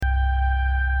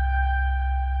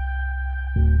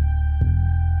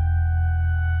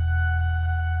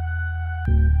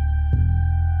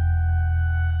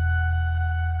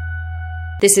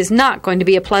This is not going to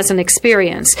be a pleasant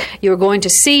experience. You're going to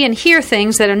see and hear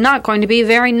things that are not going to be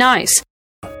very nice.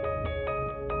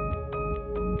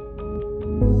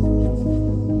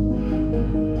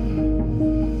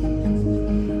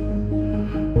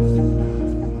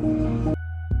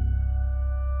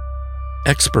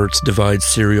 Experts divide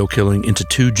serial killing into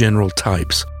two general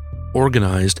types,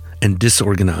 organized and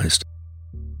disorganized.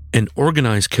 An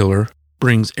organized killer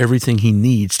brings everything he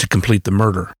needs to complete the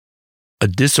murder. A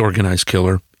disorganized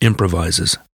killer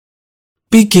improvises.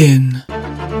 Begin.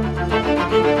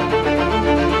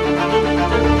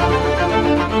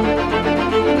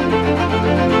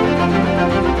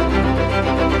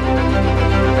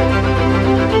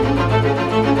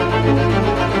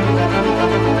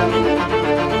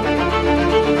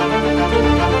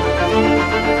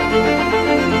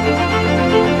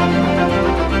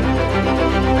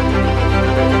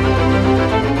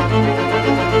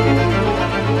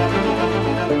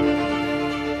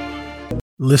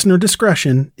 Listener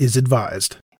discretion is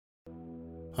advised.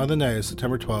 On the night of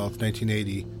September 12,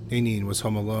 1980, Nanine was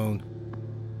home alone.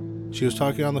 She was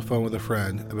talking on the phone with a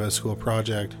friend about a school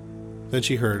project. Then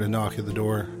she heard a knock at the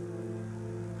door.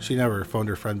 She never phoned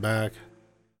her friend back.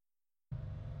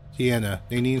 Deanna,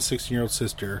 Nanine's 16-year-old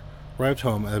sister, arrived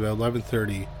home at about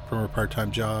 11:30 from her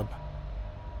part-time job.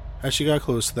 As she got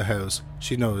close to the house,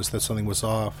 she noticed that something was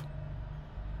off.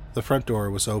 The front door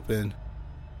was open.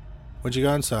 When she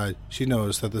got inside, she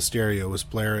noticed that the stereo was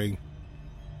blaring.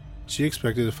 She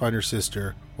expected to find her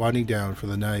sister winding down for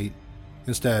the night.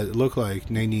 Instead, it looked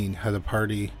like Nanine had a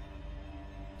party.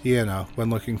 Deanna went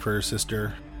looking for her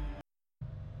sister.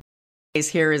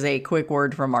 Here is a quick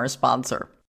word from our sponsor.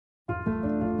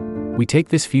 We take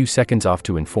this few seconds off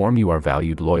to inform you, our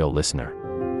valued loyal listener,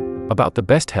 about the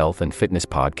best health and fitness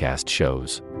podcast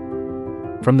shows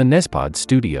from the Nespod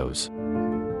Studios.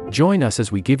 Join us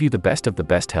as we give you the best of the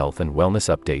best health and wellness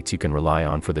updates you can rely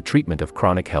on for the treatment of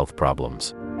chronic health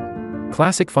problems.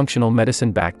 Classic functional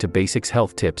medicine back to basics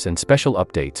health tips and special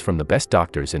updates from the best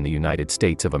doctors in the United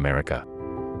States of America.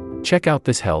 Check out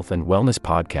this health and wellness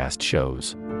podcast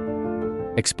shows.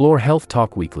 Explore Health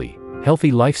Talk Weekly,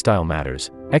 Healthy Lifestyle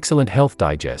Matters, Excellent Health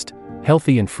Digest,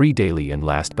 Healthy and Free Daily, and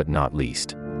last but not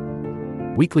least,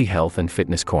 Weekly Health and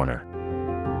Fitness Corner.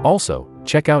 Also,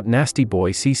 check out Nasty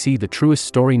Boy CC, the truest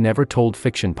story never told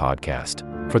fiction podcast,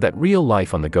 for that real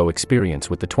life on the go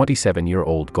experience with the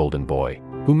 27-year-old golden boy,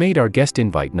 who made our guest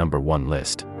invite #1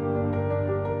 list.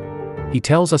 He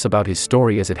tells us about his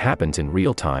story as it happens in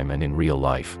real time and in real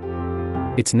life.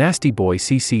 It's Nasty Boy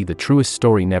CC, the truest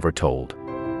story never told.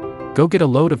 Go get a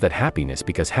load of that happiness,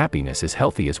 because happiness is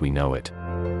healthy as we know it.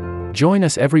 Join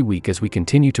us every week as we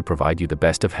continue to provide you the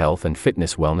best of health and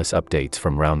fitness wellness updates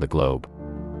from around the globe.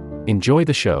 Enjoy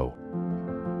the show.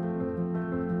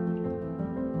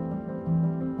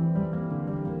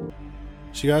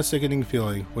 She got a sickening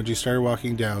feeling when she started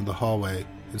walking down the hallway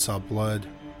and saw blood.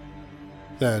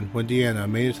 Then, when Deanna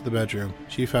made it to the bedroom,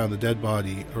 she found the dead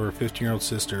body of her 15-year-old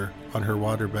sister on her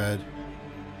waterbed.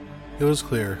 It was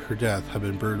clear her death had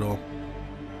been brutal.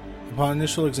 Upon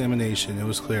initial examination, it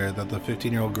was clear that the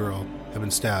 15-year-old girl had been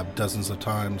stabbed dozens of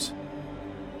times.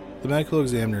 The medical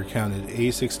examiner counted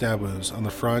 86 stab wounds on the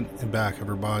front and back of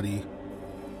her body.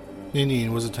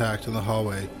 Nanine was attacked in the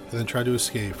hallway and then tried to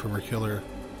escape from her killer.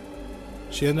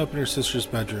 She ended up in her sister's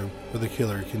bedroom, where the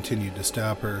killer continued to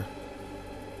stab her.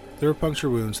 There were puncture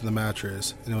wounds in the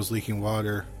mattress, and it was leaking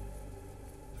water.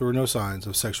 There were no signs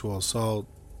of sexual assault.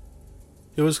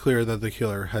 It was clear that the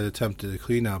killer had attempted to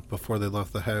clean up before they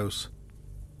left the house.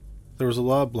 There was a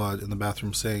lot of blood in the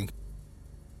bathroom sink.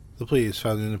 The police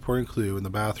found an important clue in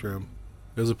the bathroom.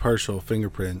 It was a partial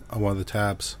fingerprint on one of the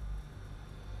taps.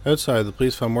 Outside, the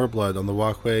police found more blood on the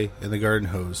walkway and the garden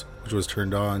hose, which was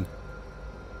turned on.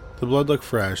 The blood looked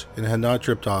fresh and had not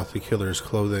dripped off the killer's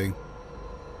clothing.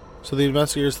 So the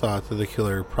investigators thought that the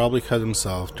killer probably cut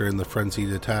himself during the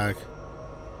frenzied attack.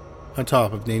 On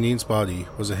top of Nanine's body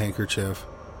was a handkerchief.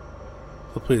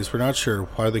 The police were not sure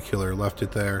why the killer left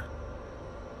it there.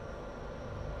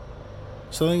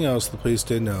 Something else the police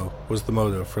didn't know was the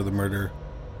motive for the murder.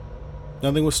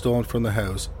 Nothing was stolen from the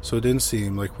house, so it didn't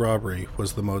seem like robbery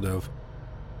was the motive.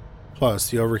 Plus,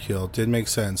 the overkill didn't make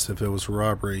sense if it was a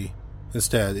robbery.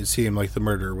 Instead, it seemed like the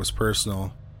murder was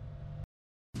personal.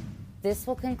 This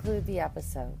will conclude the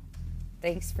episode.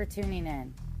 Thanks for tuning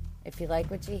in. If you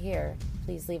like what you hear,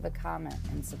 please leave a comment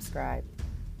and subscribe.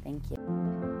 Thank you.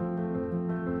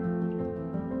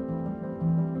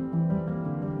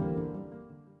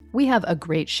 We have a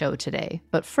great show today,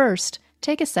 but first,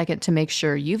 take a second to make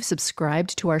sure you've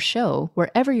subscribed to our show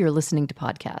wherever you're listening to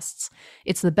podcasts.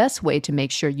 It's the best way to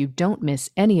make sure you don't miss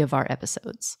any of our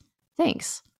episodes.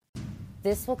 Thanks.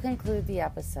 This will conclude the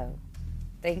episode.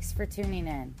 Thanks for tuning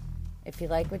in. If you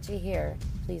like what you hear,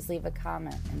 please leave a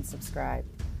comment and subscribe.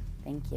 Thank you.